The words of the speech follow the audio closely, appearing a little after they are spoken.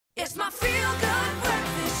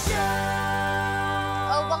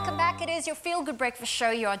is your Feel Good Breakfast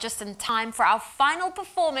show. You are just in time for our final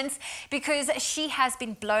performance because she has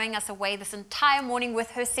been blowing us away this entire morning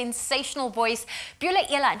with her sensational voice. Beaulah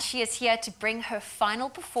Eland, she is here to bring her final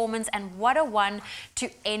performance, and what a one to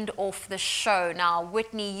end off the show. Now,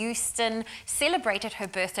 Whitney Houston celebrated her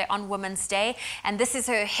birthday on Women's Day, and this is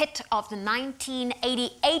her hit of the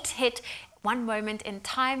 1988 hit, One Moment in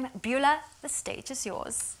Time. Beaulah, the stage is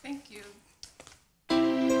yours. Thank you.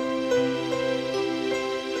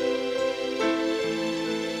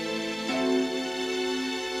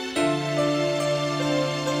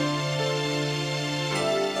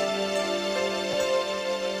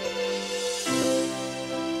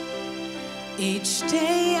 Each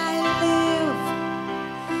day I live,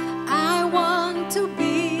 I want to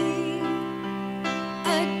be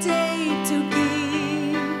a day to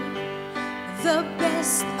give the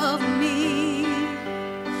best of me.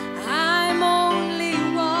 I'm only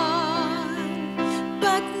one,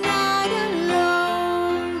 but not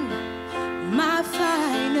alone. My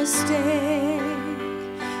finest day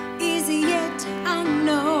is yet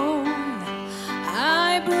unknown.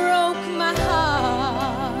 I broke my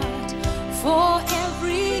heart for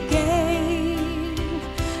every gain,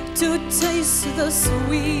 to taste the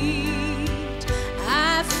sweet.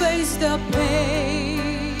 I face the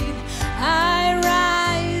pain, I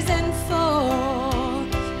rise and fall,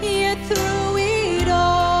 yet through it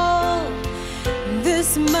all,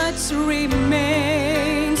 this much remains.